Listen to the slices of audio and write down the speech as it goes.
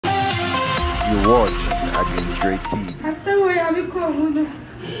You watch Adventure TV. I said where are we going?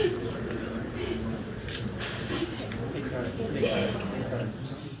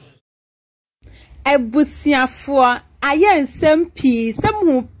 Ebusiafo aye nsem pii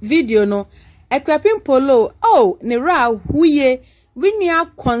sem video no Akuapem Poloo oh ne ra huye winua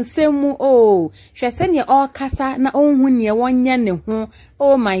konsemu oh hwese ne all kasa na onhu ne wonye ne ho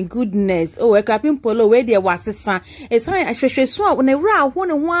oh my goodness oh Akuapem Poloo we de wasesa esan ahwehweso a ne ra ho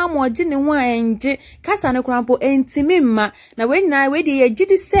ne ho amoje ne ho anje kasa ne krampo entimi mma na we nyina we de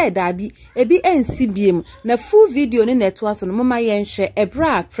yegidi said abi ebi ensi biem na full video ne neto aso no mama ye nhwe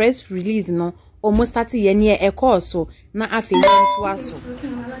ebra press release no almost start ye near a course so na afi to us.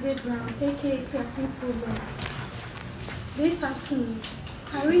 This afternoon,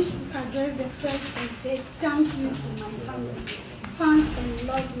 I wish to address the press and say thank you to my family, fans and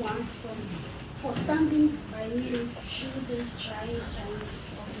loved ones for standing by me through this trying times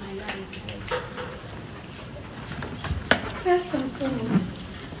of my life. First and foremost,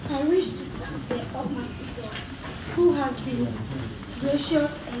 I wish to thank the Almighty God who has been gracious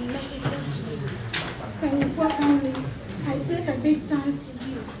and merciful to me. And importantly, I say a big thanks to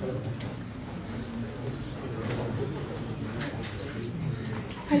you.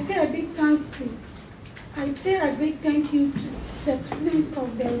 I say a big thank you to the President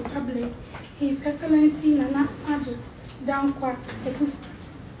of the Republic, His Excellency Nana Addo Dankwa Ekufu,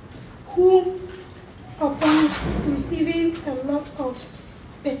 who, upon receiving a lot of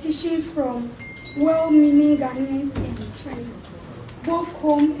petitions from well-meaning Ghanaians and friends, both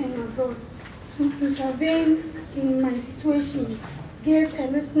home and abroad, to intervene in my situation, gave a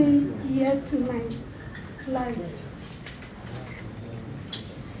listening ear to my life.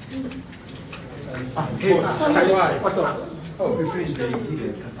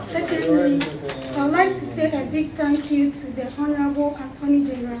 Secondly, I'd like to say a big thank you to the Honorable Attorney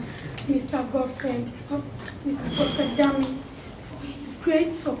General, Mr. Godfrey Dami, for his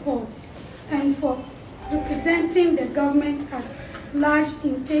great support and for representing the government at large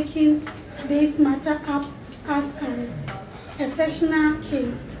in taking this matter up as an exceptional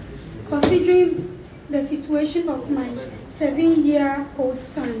case, considering the situation of my 7-year-old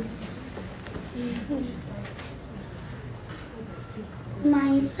son.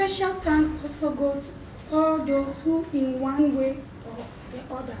 My special thanks also go to all those who in one way or the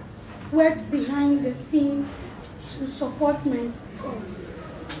other worked behind the scene to support my cause.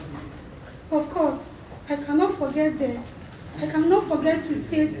 Of course, I cannot forget to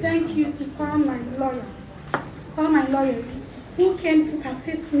say thank you to all my lawyers who came to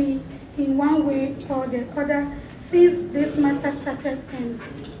assist me in one way or the other since this matter started, and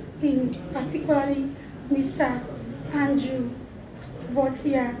in particularly Mr. Andrew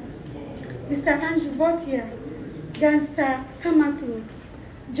Votia, Gangster Tamaklo,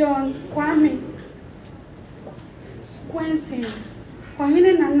 John Kwame, Quentin,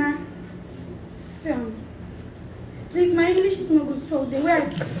 Ohine Nana Sion. Please, my English is no good, so the way I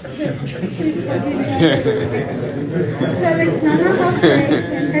say, please forgive me. Felix Nana Osei,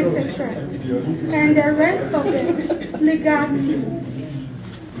 and etc. And the rest of the legal team.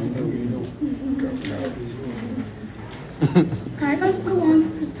 I also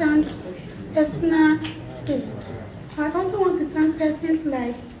want to thank persons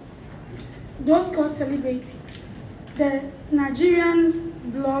like those called celebrity, the Nigerian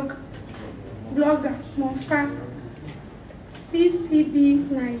blogger Monfa, CCB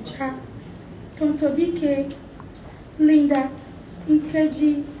Niger, Croçodiĺe, Linda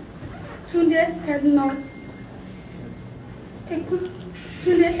Nkeji, Tunde Ednots,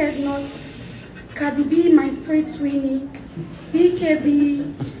 Cardi B, my spirit Winnie,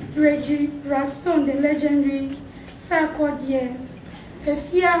 BKB, Reggie, Raston, the legendary, Sarkodie,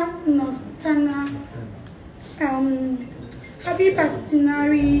 Efia Noftana, Habiba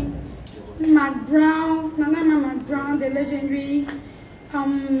Sinari, Nana McBrown, the legendary,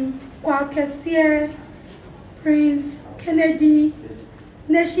 Kwalkesier, Prince Kennedy,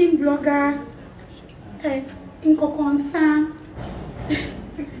 Nation blogger, Inkokonsan,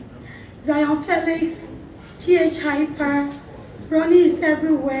 Zion Felix, GH Hyper, Ronnie is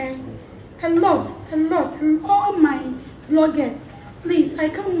everywhere, a lot, and all my bloggers. Please, I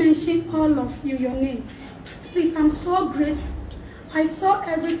can't mention all of you, your name. But please, I'm so grateful. I saw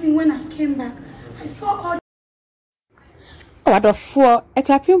everything when I came back. I saw all. What of four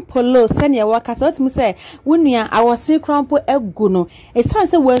Akuapem Poloo send your workers what me say when I was saying crampo eguno. A son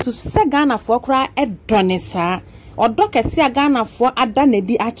say well to say Ghana for cry a donesa or dock a sea Ghana for a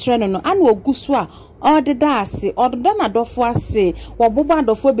danedy a treno and wo guswa all the dase or dana dofo ase waboba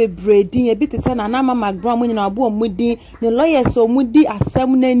dofo bebre din e bi te se na na mama gra mu nyina abo omudi ne lawyers omudi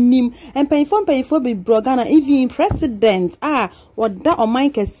asem na nim empanfo be brogana even president oda oman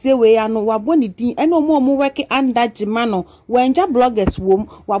kese we ya no wabo ne din ene omo work under jimano wenja bloggers wom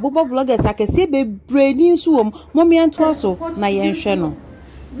waboba bloggers akese bebre din so wom momiento aso na yenhwe no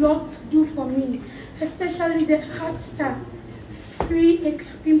blogs do for me, especially the hashtag free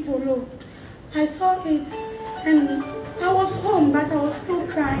Akuapem Poloo. I saw it and I was home, but I was still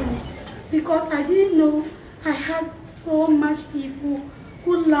crying because I didn't know I had so much people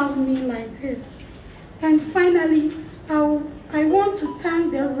who love me like this. And finally, I want to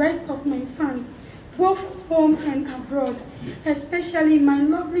thank the rest of my fans, both home and abroad, especially my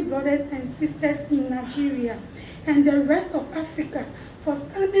lovely brothers and sisters in Nigeria and the rest of Africa for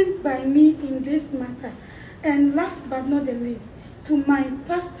standing by me in this matter. And last but not the least, to my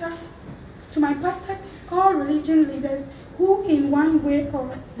pastors, all religion leaders who in one way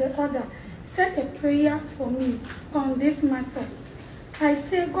or the other said a prayer for me on this matter. I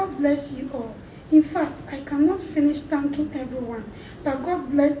say God bless you all. In fact, I cannot finish thanking everyone, but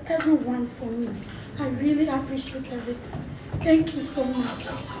God bless everyone for me. I really appreciate everything. Thank you so much.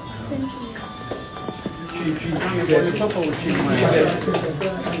 Thank you.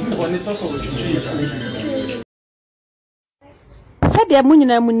 Sadia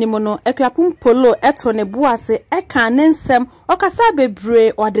munyina munimo no Akuapem Poloo eto ne boase eka ne nsem okasa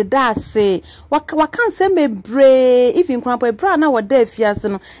bebre odeda ase waka nsem bebre even krampo ebra na woda afiase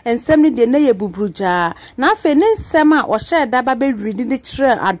no nsem ne de na ye bubruja na afa ne nsem a wo hye da ba be read de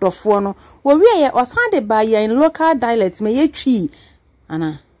kire adofo no wo wie ye osan de ba ye in local dialect me ye twi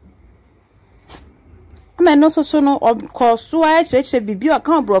ana no so no koso a cheche bibi o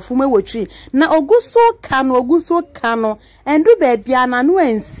kan brofo me wotwi na oguso kano endu baabia na no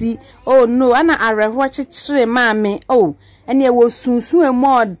ansi oh no ana arehwo chechire maame oh ene wo sunsun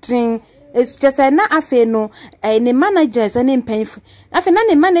emodin es just na afe no ne managers ne mpanfo afe na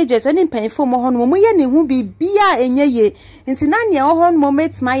ne managers ne mpanfo mo hono mo ye ne hu bibia enyeye nti na ne ho hono mo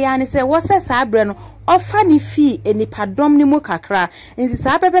metima ya ne se wo se sa abre no ofa ni fi enipadom ni mu kakra nti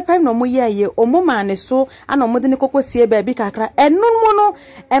sa pepepe no mo ye omo ma ne so ana omo de ne kokosie ba bi kakra enun mu no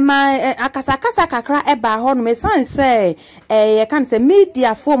ema akasa kakra e ba ho no me san se ye kan se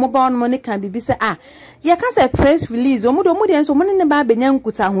media fo mo ba no ne kan bibi se ye kan se press release omo do mo de enso mo ne ba benya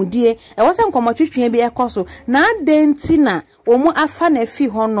nkuta hodie e wo se nkomotwetwe bi ekoso na dentina omo afa na fi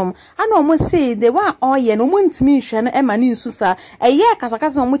honom ana omo say the one oye no mo ntimi hwe no e ma ne nsusa eye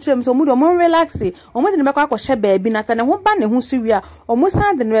kasakasa omo kirem so omo do mo relax omo de ne be kwa kwhye baabi na ta ne ho ba ne ho so wi a omo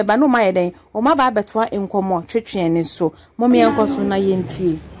san de ne ba no ma ye den omo ba betwa enkomo twetwe ne so mo me enkoso na ye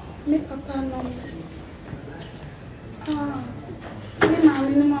ntie me papa no me ma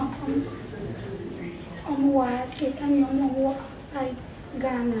me no ma kom omo wa se kan omo wa outside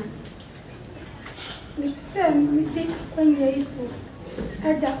Ghana. Me say me dey kwanye iso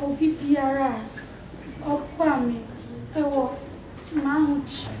ada obi biara okwame ewo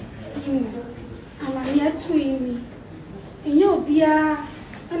mahuchi imo amani atu imi enye obia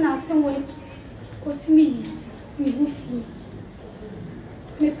na asem we otimi mi hufi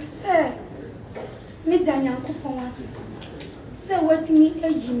me say me danya kopon wase se watimi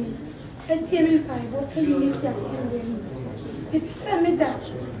ejimi etie me paibo eyimi ti asem we me say me da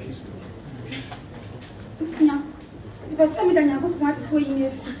Pesa mi da nyago kwa so yimi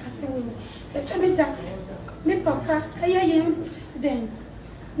efi ase we. Pesa mi da mi papa eye president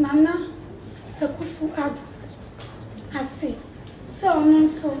Nana Akuapem ase. So no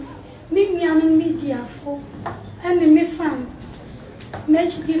so mi mianu media fo and me fans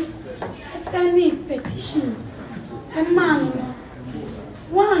make the sending petition. A man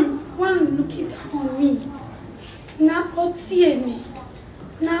one look it on me. Na otie me.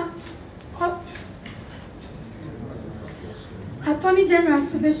 Na Attorney General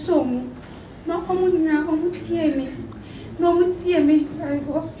to be so no tie me. No tie me.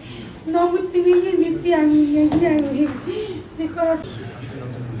 No me fear me because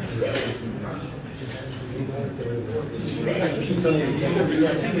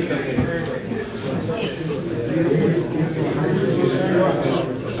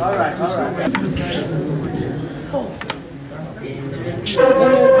all right.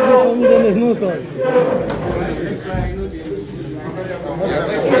 There's no story.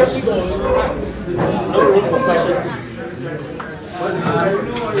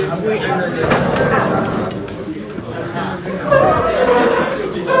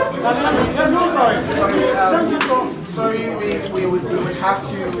 Sorry, we would have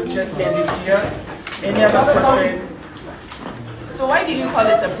to just end it here. Any other question? So why did you call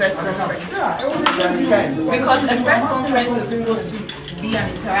it a press conference? Because a press conference is supposed to be an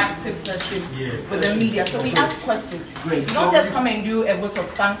interactive session with the media. So we ask questions. Great. You don't just come and do a vote of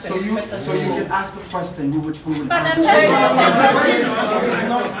thanks and expect us so you can ask the question. We would answer.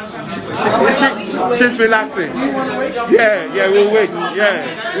 She's relaxing. Yeah, we'll wait.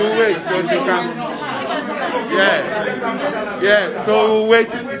 Yeah, we'll wait so she can. Yeah, so we'll wait.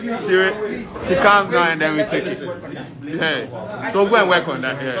 She calms down and then we take it. Yeah, so go and work on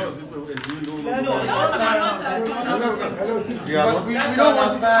that. Yeah.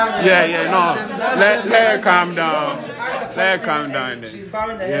 Yeah, no. Let her calm down. Let her calm down. She's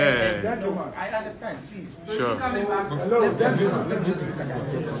bowing the head. Yeah. I understand. Please. Sure.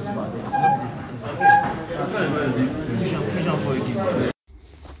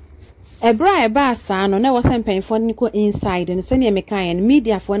 Ebra asa no na was mpanyfo ne ko inside and say ne meka and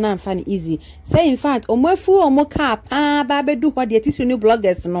media for na amfa easy say in fact omofu omo ka pa ba bedu ho de tisi new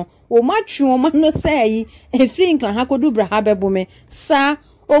bloggers no o matwe o no say e free nkran ha kodu bra ha bebume sa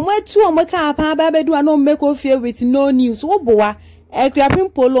omotu omo ka pa ba bedu ano mmeko fie with no news wo boa Akuapem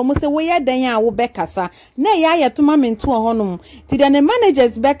Poloo mo se wo ye dan a wo bekasa na ya yetoma mento honom ti de ne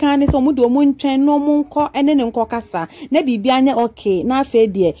managers beka ne so mo de omu ntwen no mo nko ene ne nko kasa na bibia anya okay na afa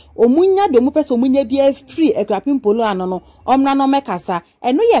de omunya de omu pese omunya bia free Akuapem Poloo ano no omna no mekasa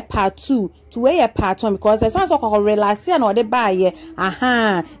eno ye part 2 to we ye part 1 because sense so relax and o de buy ye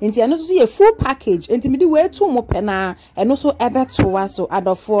aha enti eno so ye full package enti me de we tu mo pena eno so ebetowa so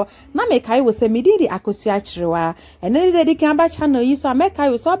adofo na mekai wo se me di akosia kirewa eno de kan ba channel yi so mekai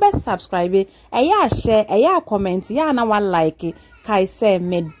wo so be subscribe eya share eya comment ya na wa like kai se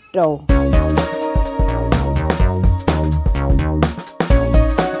me do